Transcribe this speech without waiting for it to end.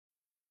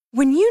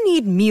When you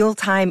need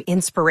mealtime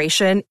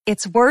inspiration,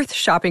 it's worth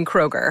shopping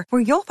Kroger,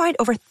 where you'll find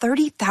over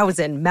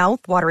 30,000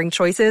 mouth-watering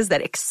choices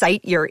that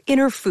excite your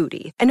inner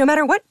foodie. And no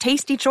matter what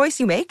tasty choice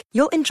you make,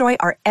 you'll enjoy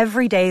our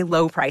everyday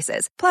low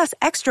prices, plus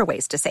extra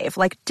ways to save,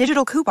 like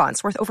digital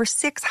coupons worth over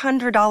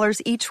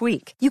 $600 each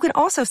week. You can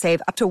also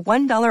save up to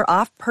 $1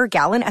 off per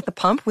gallon at the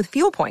pump with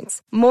fuel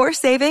points. More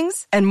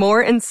savings and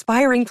more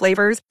inspiring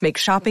flavors make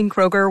shopping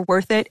Kroger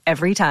worth it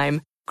every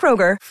time.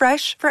 Kroger,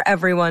 fresh for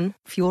everyone.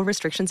 Fuel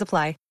restrictions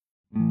apply.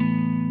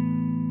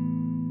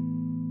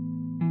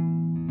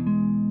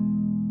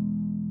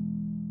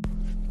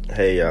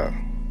 Hey y'all,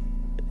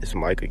 it's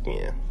Mike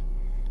again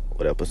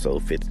with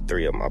episode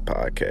 53 of my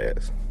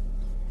podcast.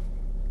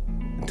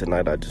 And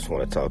tonight I just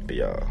want to talk to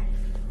y'all.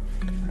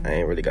 I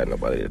ain't really got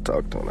nobody to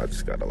talk to, and I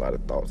just got a lot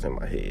of thoughts in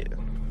my head.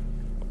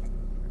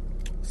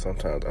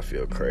 Sometimes I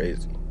feel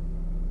crazy.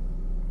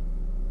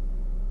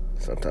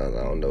 Sometimes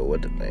I don't know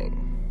what to think.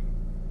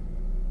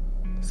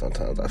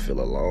 Sometimes I feel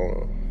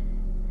alone,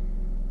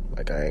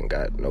 like I ain't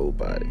got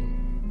nobody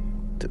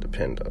to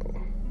depend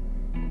on.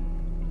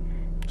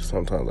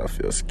 Sometimes I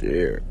feel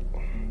scared.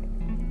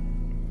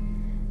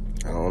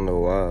 I don't know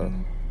why.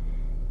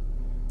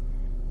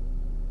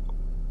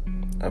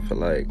 I feel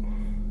like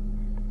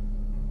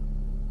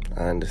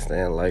I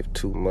understand life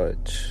too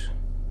much.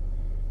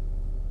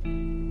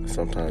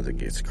 Sometimes it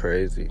gets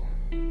crazy.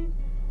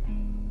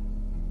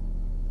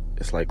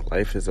 It's like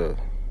life is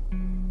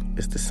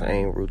it's the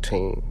same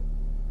routine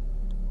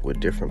with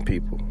different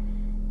people.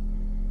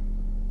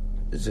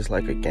 It's just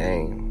like a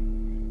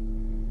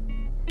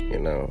game, you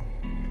know.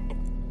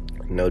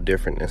 No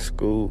different than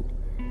school,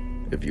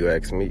 if you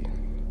ask me.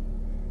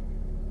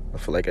 I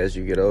feel like as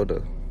you get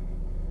older,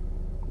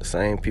 the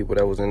same people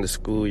that was in the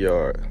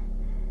schoolyard,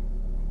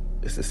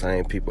 it's the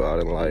same people out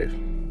in life.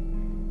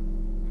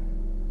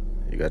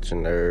 You got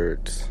your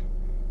nerds,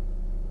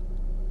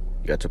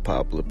 you got your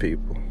popular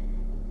people,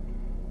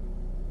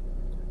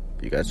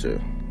 you got your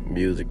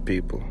music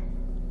people,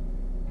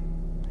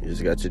 you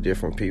just got your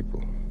different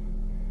people.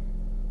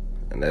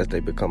 And as they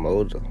become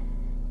older,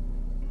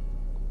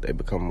 they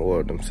become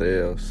more of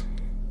themselves.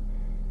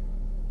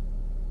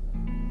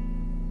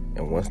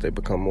 And once they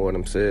become more of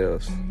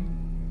themselves,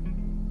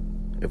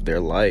 if they're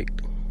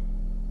liked,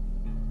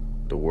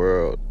 the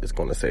world is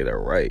going to say they're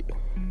right.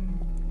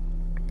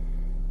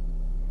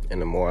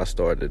 And the more I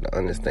started to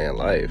understand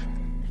life,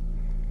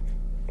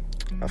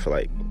 I feel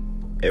like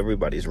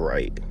everybody's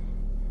right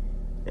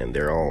in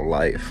their own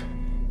life.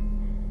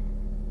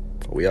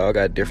 We all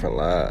got different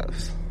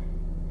lives.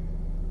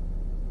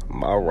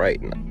 My right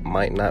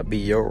might not be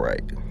your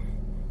right.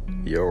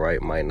 Your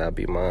right might not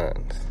be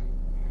mine.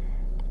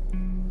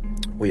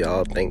 We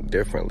all think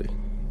differently.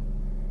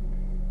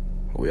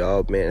 We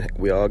all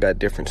got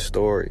different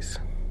stories.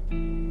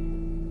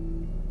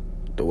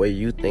 The way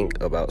you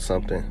think about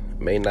something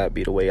may not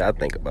be the way I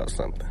think about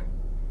something.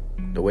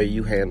 The way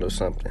you handle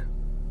something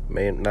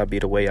may not be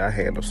the way I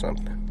handle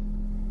something.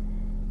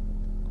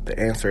 The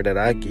answer that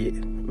I get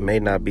may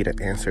not be the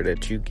answer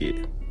that you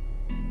get.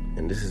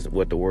 And this is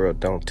what the world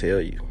don't tell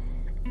you.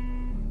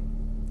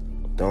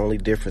 The only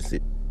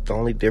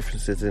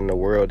differences in the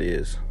world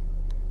is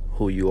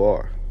who you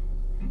are,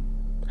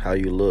 how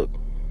you look,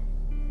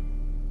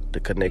 the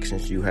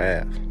connections you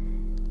have.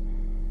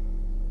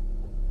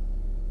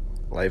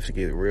 Life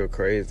gets real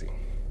crazy,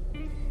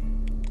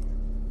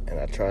 and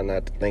I try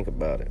not to think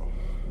about it.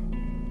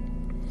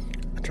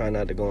 I try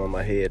not to go in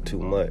my head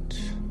too much.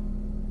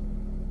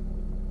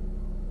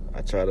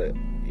 I try to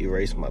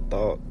erase my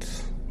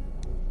thoughts.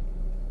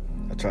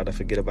 I try to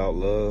forget about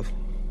love.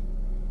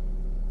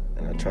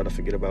 And I try to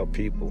forget about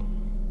people.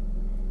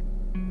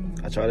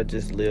 I try to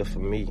just live for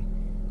me.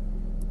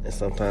 And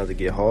sometimes it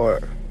get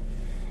hard,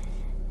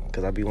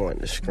 because I be wanting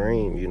to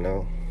scream, you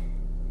know.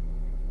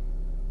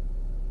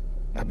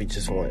 I be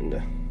just wanting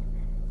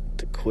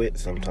to quit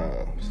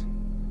sometimes.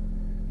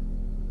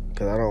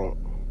 Because I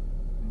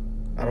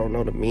don't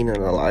know the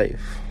meaning of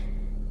life.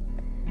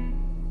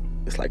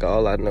 It's like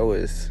all I know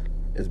is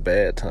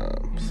bad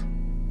times.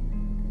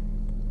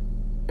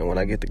 And when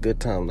I get the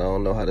good times, I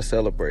don't know how to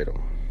celebrate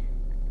them.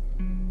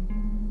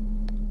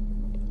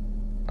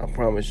 I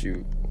promise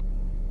you,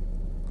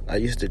 I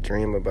used to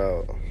dream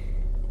about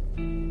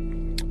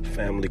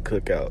family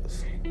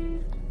cookouts.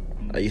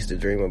 I used to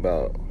dream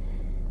about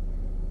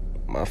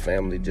my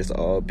family just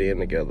all being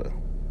together,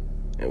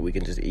 and we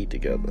can just eat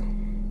together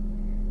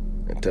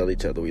and tell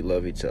each other we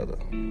love each other.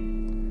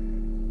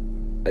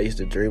 I used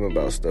to dream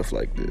about stuff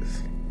like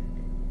this.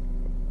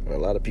 And a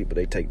lot of people,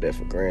 they take that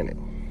for granted.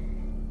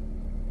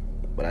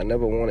 But I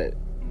never wanted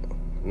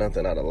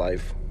nothing out of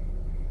life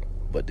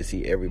but to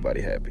see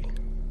everybody happy.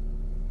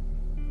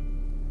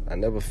 I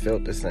never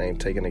felt the same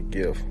taking a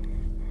gift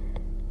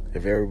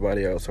if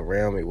everybody else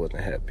around me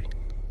wasn't happy.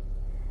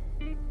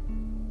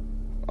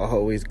 I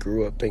always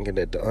grew up thinking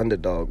that the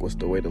underdog was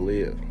the way to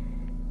live.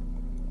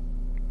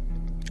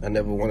 I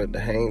never wanted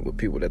to hang with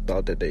people that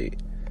thought that they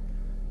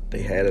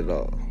had it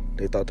all.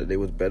 They thought that they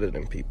was better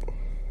than people.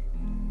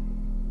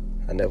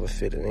 I never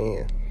fitted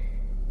in.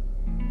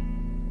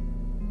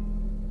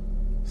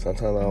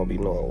 Sometimes I don't be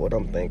knowing what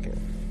I'm thinking.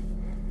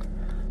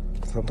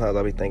 Sometimes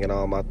I be thinking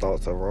all my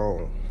thoughts are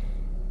wrong.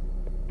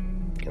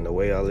 And the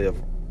way I live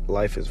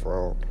life is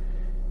wrong.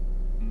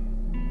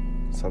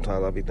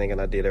 Sometimes I be thinking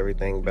I did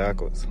everything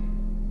backwards.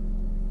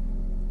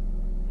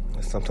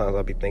 And sometimes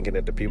I be thinking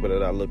that the people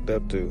that I looked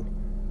up to,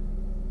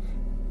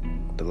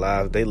 the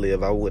lives they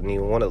live, I wouldn't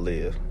even want to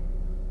live.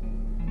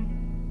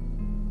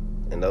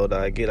 And the older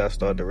I get, I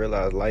start to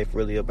realize life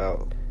really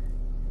about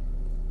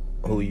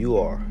who you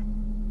are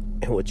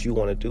and what you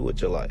want to do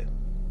with your life.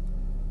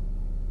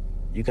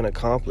 You can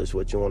accomplish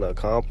what you want to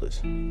accomplish,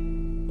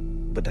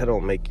 but that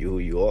don't make you who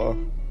you are.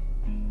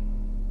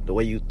 The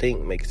way you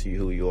think makes you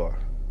who you are.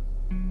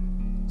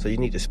 So you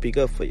need to speak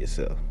up for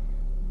yourself.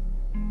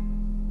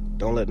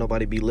 Don't let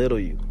nobody belittle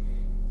you.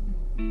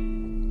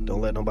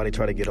 Don't let nobody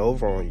try to get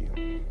over on you.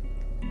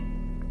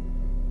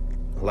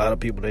 A lot of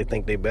people, they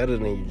think they better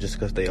than you just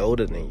because they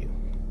older than you.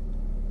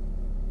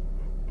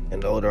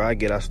 And the older I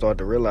get, I start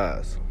to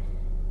realize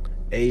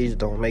age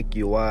don't make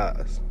you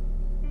wise.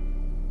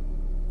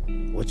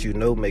 What you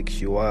know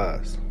makes you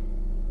wise.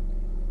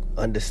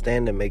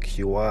 Understanding makes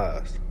you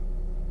wise.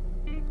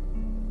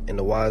 And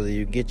the wiser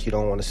you get, you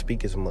don't want to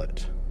speak as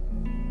much.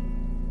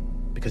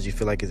 Because you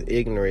feel like it's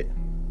ignorant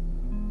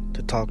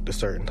to talk to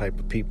certain type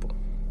of people.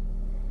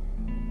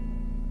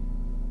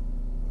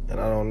 And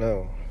I don't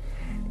know.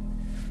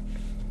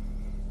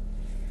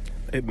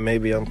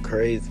 Maybe I'm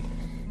crazy.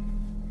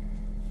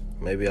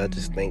 Maybe I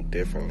just think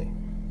differently.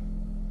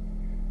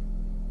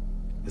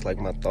 It's like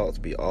my thoughts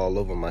be all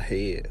over my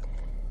head.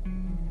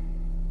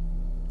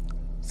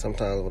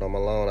 Sometimes when I'm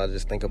alone, I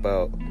just think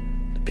about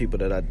the people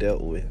that I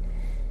dealt with.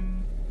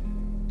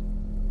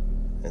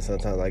 And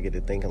sometimes I get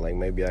to thinking like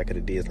maybe I could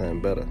have did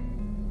something better.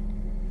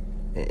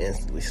 And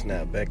instantly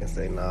snap back and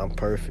say, nah, I'm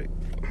perfect.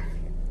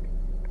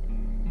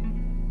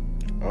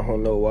 I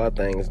don't know why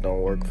things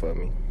don't work for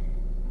me.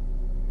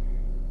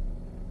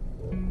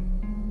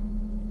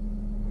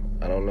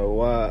 I don't know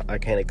why I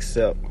can't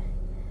accept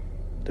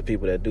the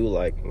people that do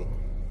like me.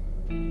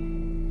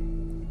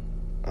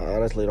 I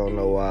honestly don't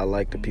know why I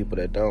like the people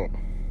that don't.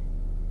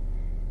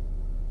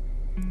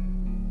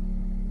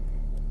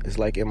 It's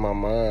like in my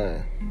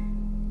mind,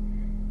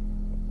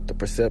 the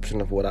perception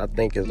of what I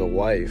think is a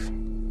wife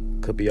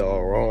could be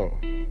all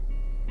wrong.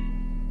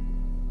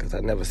 Because I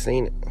never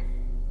seen it.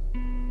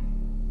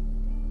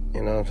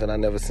 You know what I'm saying? I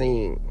never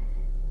seen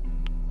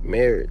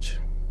marriage.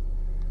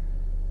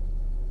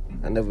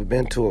 I never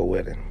been to a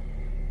wedding.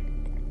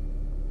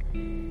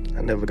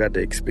 I never got to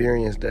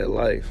experience that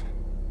life.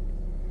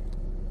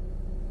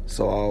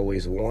 So I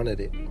always wanted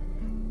it.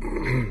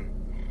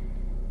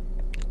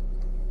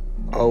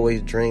 I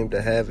always dreamed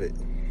to have it.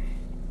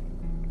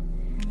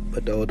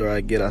 But the older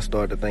I get, I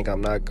start to think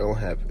I'm not gonna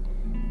have it.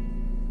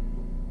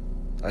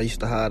 I used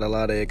to hide a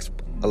lot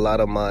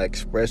of my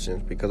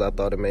expressions because I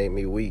thought it made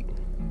me weak.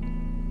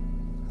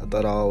 I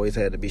thought I always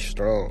had to be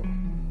strong.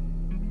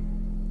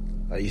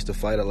 I used to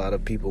fight a lot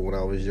of people when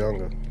I was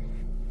younger.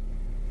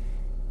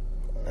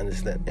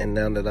 And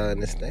now that I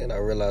understand, I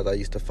realize I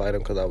used to fight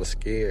them because I was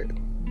scared.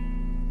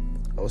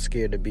 I was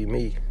scared to be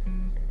me.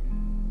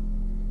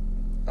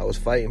 I was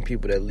fighting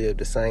people that lived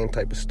the same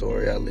type of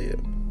story I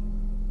lived.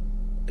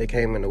 They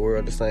came in the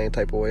world the same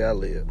type of way I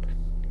lived.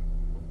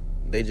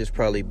 They just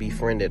probably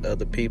befriended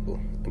other people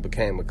and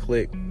became a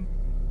clique.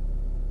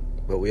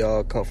 But we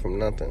all come from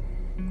nothing,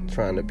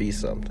 trying to be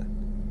something.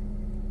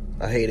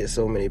 I hated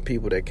so many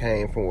people that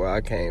came from where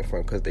I came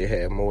from because they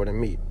had more than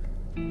me.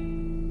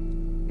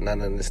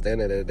 Not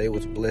understanding that they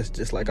was blessed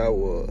just like I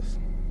was.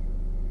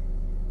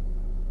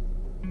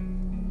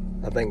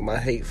 I think my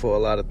hate for a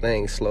lot of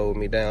things slowed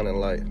me down in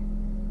life.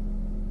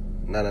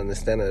 Not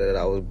understanding that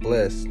I was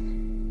blessed.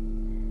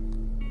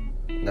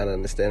 Not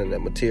understanding that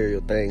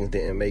material things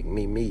didn't make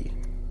me me.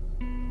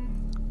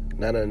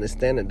 Not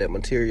understanding that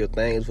material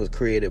things was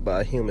created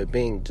by a human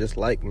being just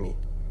like me.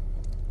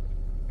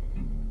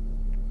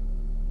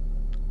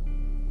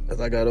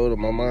 As I got older,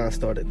 my mind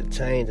started to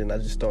change and I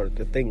just started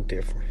to think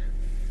different.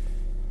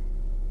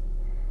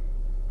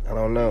 I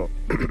don't know.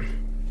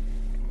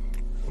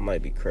 I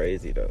might be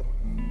crazy though.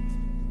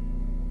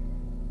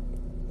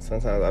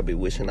 Sometimes I be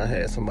wishing I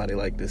had somebody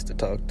like this to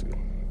talk to.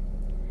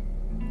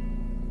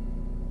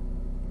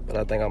 But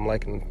I think I'm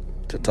liking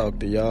to talk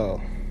to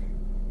y'all.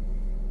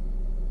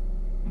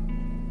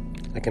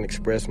 I can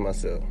express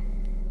myself.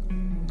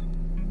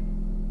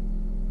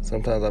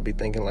 Sometimes I be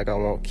thinking like I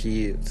want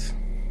kids.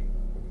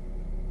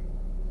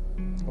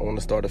 I want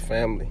to start a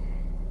family.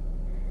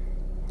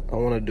 I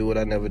want to do what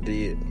I never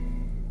did.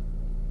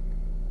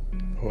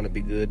 I want to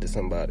be good to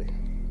somebody.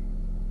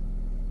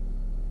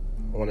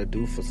 I want to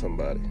do for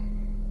somebody.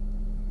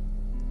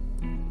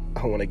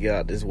 I want to get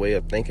out this way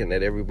of thinking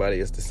that everybody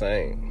is the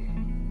same.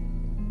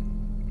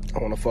 I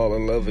want to fall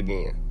in love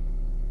again.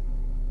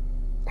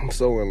 I'm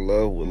so in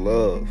love with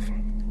love.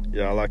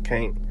 Y'all, I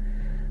can't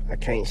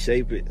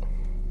shape it.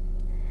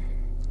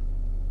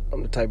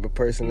 I'm the type of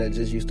person that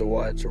just used to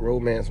watch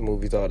romance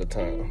movies all the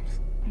time.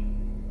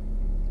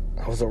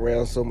 I was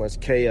around so much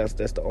chaos,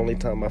 that's the only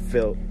time I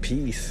felt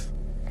peace.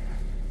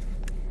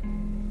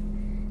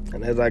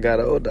 And as I got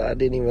older, I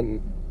didn't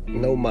even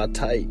know my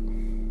type.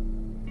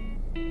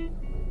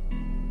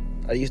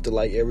 I used to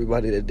like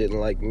everybody that didn't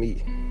like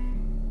me.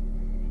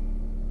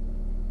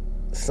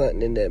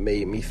 Something in that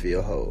made me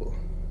feel whole.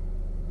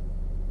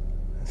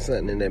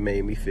 Something in that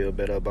made me feel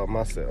better about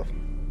myself.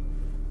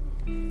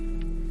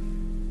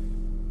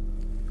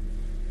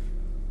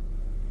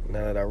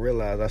 Now that I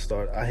realize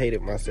I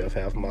hated myself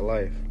half my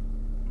life.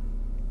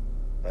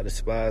 I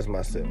despised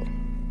myself.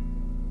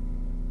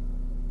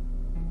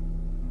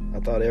 I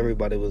thought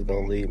everybody was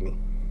gonna leave me.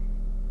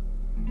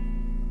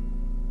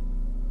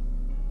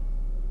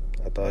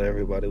 I thought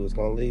everybody was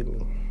gonna leave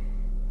me.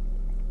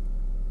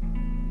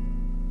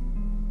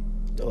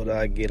 The older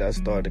I get, I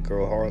start to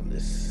grow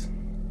heartless.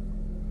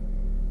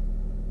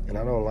 And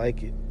I don't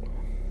like it.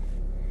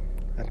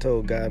 I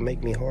told God,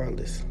 make me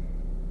heartless.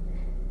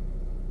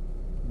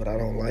 But I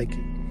don't like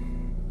it.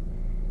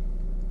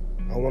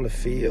 I want to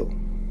feel.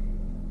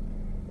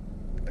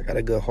 I got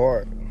a good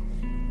heart.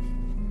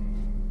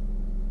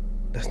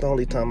 That's the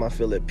only time I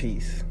feel at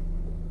peace.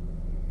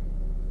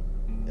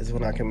 Is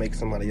when I can make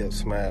somebody else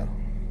smile.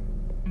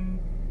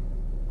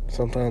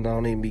 Sometimes I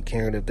don't even be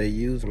caring if they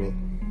use me.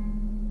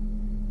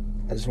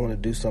 I just want to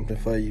do something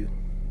for you.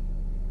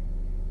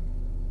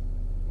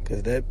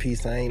 Because that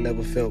peace I ain't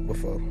never felt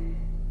before.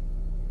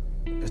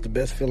 It's the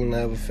best feeling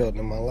I ever felt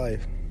in my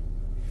life.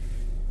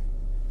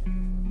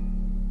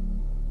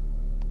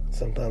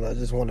 Sometimes I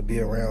just want to be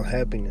around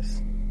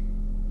happiness.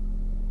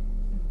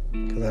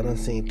 Because I done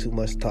seen too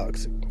much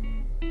toxic.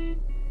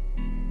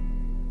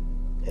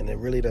 And it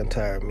really done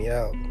tired me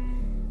out.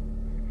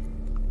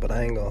 But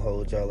I ain't gonna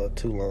hold y'all up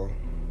too long.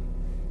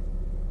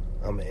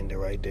 I'm gonna end it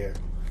right there.